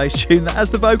drum and bass tune that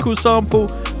has the vocal sample.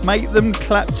 Make them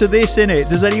clap to this in it.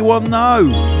 Does anyone know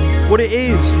what it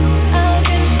is?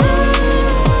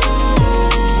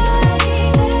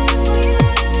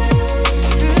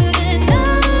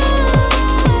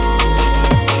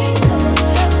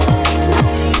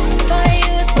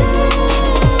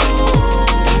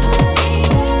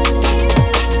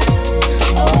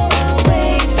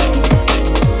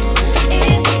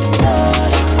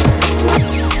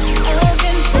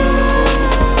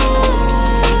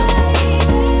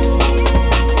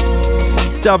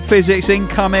 Dub Physics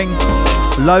incoming.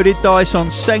 Loaded Dice on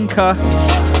Senka.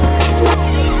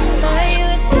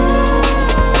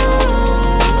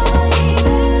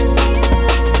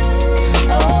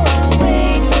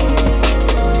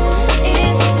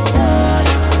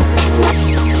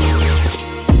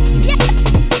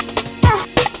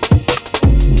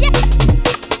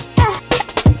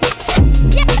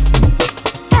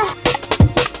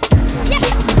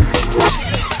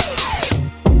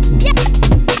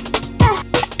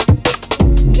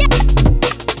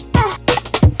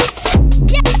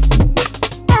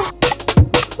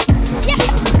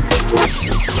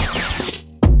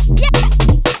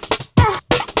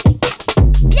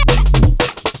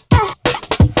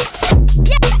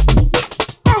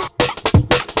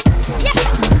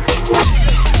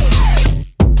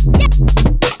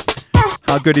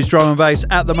 How good is drum and bass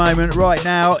at the moment? Right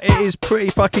now, it is pretty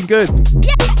fucking good.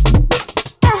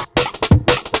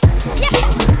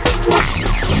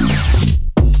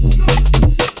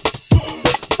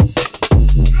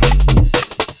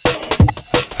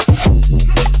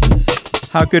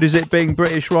 How good is it being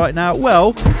British right now?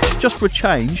 Well, just for a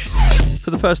change,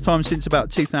 for the first time since about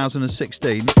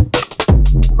 2016,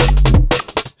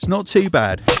 it's not too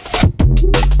bad.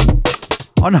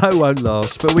 I know it won't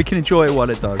last, but we can enjoy it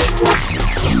while it does.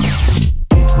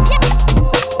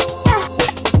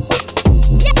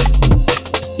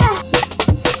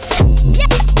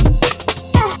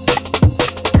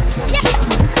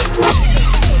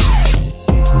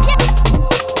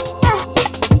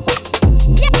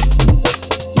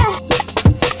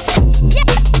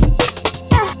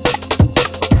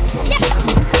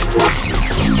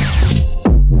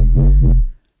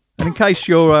 In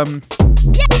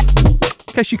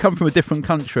case you come from a different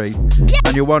country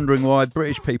and you're wondering why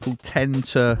British people tend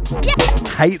to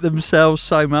hate themselves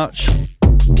so much,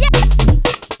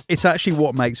 it's actually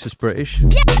what makes us British. You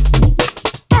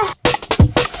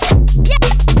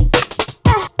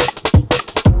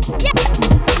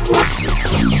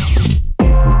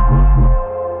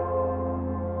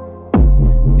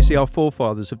see, our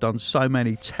forefathers have done so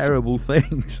many terrible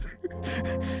things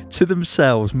to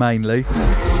themselves mainly,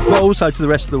 but also to the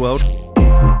rest of the world,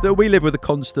 that we live with a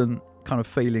constant kind of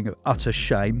feeling of utter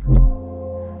shame,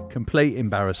 complete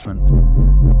embarrassment,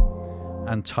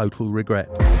 and total regret.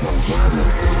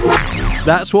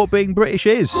 That's what being British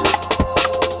is.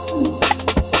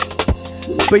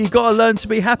 But you've got to learn to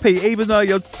be happy, even though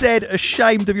you're dead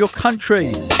ashamed of your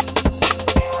country.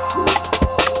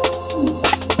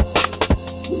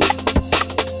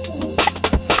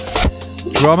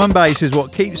 Drum and bass is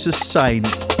what keeps us sane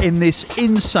in this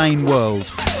insane world.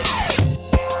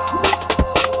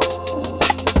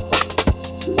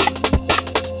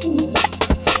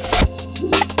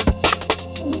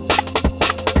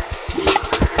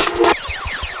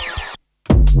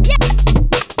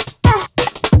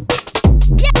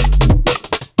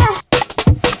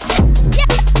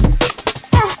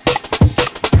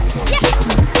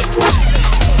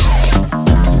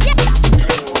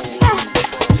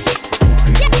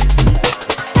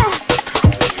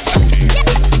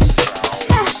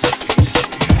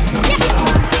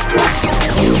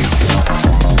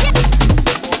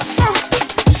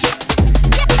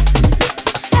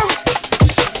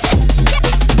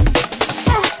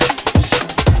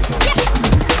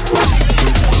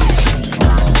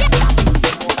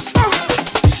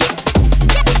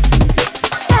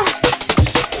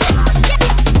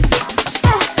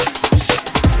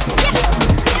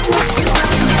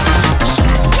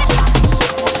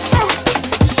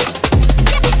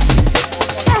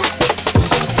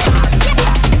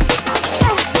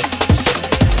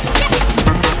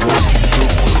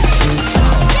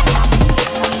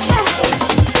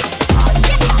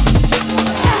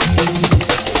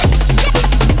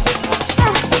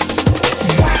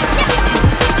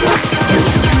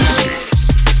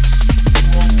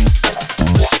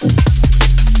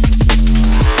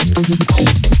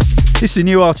 This is a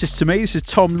new artist to me. This is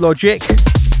Tom Logic.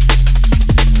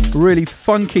 Really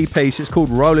funky piece. It's called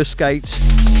Roller Skate.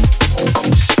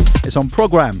 It's on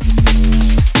Program.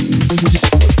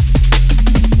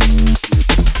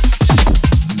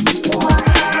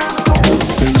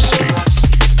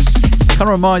 Kind of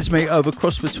reminds me of a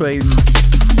cross between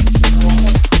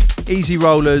Easy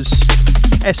Rollers,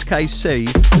 SKC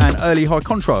and Early High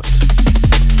Contrast.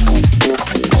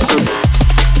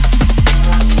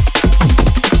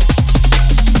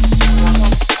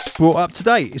 Brought up to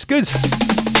date. It's good.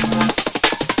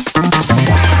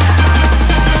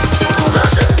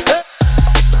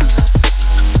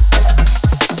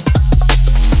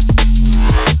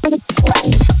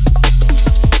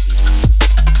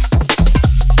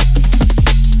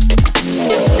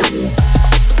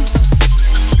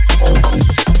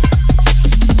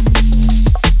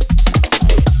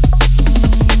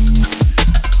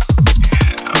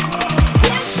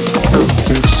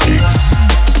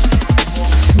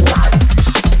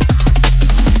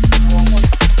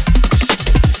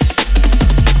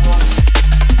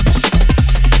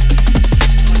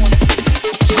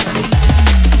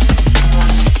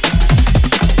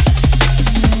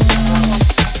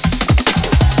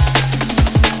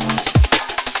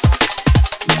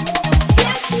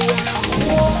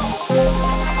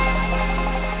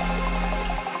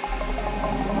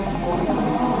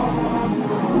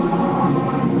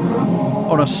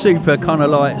 A super kind of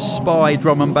like spy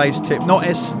drum and bass tip, not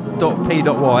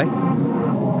S.P.Y,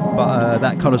 but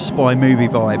that kind of spy movie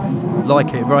vibe.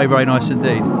 Like it, very, very nice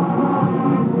indeed.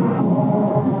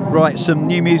 Right, some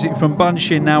new music from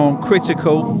Bunshin now on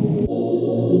Critical.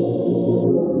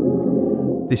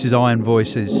 This is Iron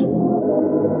Voices.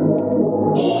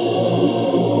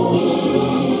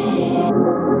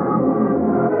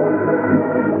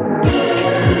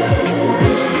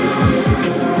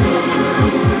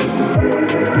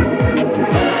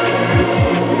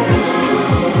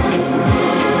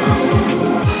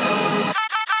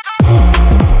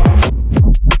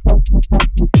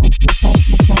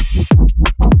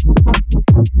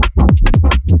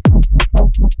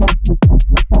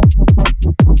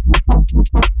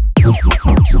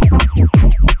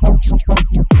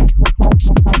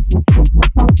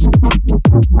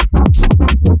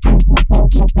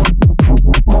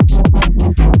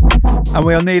 And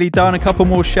we are nearly done. A couple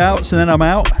more shouts and then I'm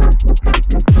out.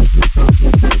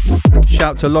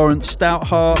 Shout to Lawrence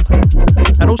Stoutheart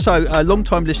and also a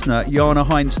long-time listener, Jana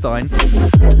Heinstein,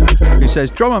 who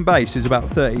says drum and bass is about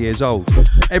 30 years old.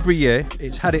 Every year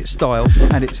it's had its style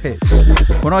and its hits.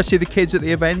 When I see the kids at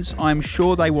the events, I'm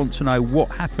sure they want to know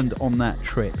what happened on that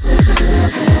trip.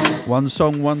 One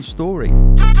song, one story.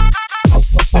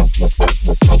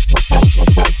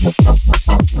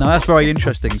 Now that's very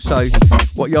interesting. So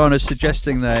what Jana's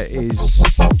suggesting there is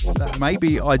that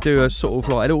maybe I do a sort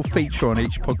of like a little feature on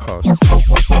each podcast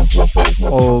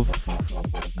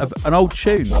of an old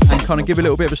tune and kind of give a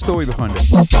little bit of a story behind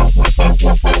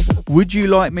it. Would you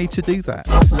like me to do that?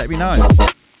 Let me know.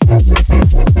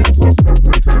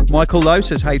 Michael Lowe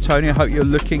says, hey Tony, I hope you're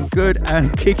looking good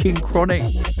and kicking chronic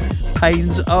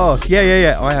pain's arse.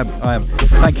 Yeah, I am.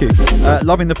 Thank you.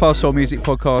 Loving the Fast Soul Music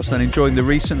podcast and enjoying the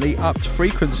recently upped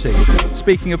frequency.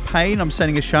 Speaking of pain, I'm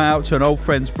sending a shout out to an old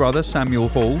friend's brother, Samuel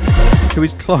Hall, who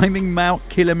is climbing Mount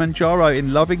Kilimanjaro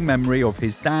in loving memory of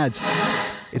his dad.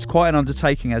 It's quite an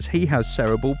undertaking as he has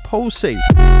cerebral palsy.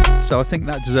 So I think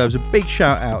that deserves a big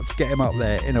shout out to get him up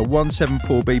there in a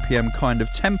 174 BPM kind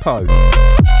of tempo.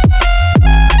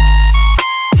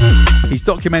 He's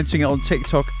documenting it on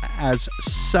TikTok as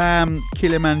Sam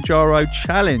Kilimanjaro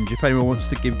Challenge if anyone wants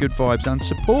to give good vibes and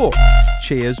support.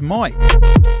 Cheers, Mike.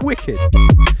 Wicked.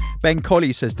 Ben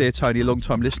Colley says, dear Tony,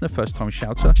 long-time listener, first-time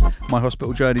shouter. My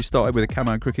hospital journey started with a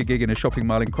Camo and Cricket gig in a shopping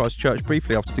mall in Christchurch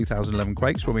briefly after 2011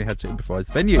 quakes when we had to improvise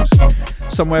venues.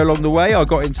 Somewhere along the way, I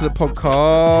got into the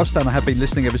podcast and I have been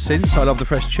listening ever since. I love the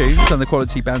fresh tunes and the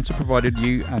quality banter provided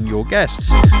you and your guests.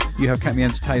 You have kept me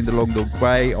entertained along the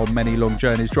way on many long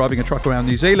journeys, driving a truck around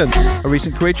New Zealand. A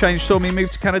recent career change saw me move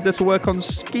to Canada to work on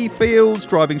ski fields,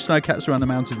 driving snowcats around the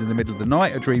mountains in the middle of the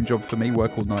night. A dream job for me,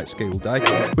 work all night, ski all day.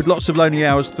 With lots of lonely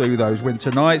hours through those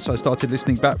winter nights, I started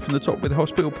listening back from the top with the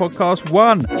Hospital Podcast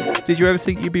 1. Did you ever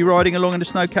think you'd be riding along in a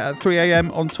snowcat at 3 a.m.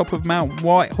 on top of Mount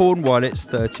Whitehorn while it's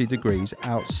 30 degrees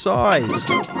outside?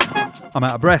 I'm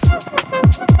out of breath.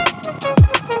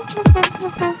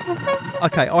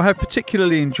 Okay, I have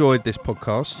particularly enjoyed this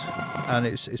podcast and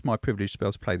it's my privilege to be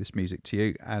able to play this music to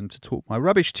you and to talk my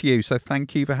rubbish to you. So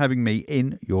thank you for having me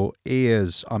in your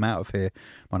ears. I'm out of here.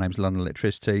 My name's London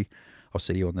Electricity. I'll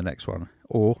see you on the next one.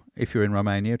 Or if you're in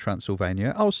Romania,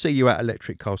 Transylvania, I'll see you at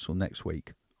Electric Castle next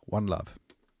week. One love.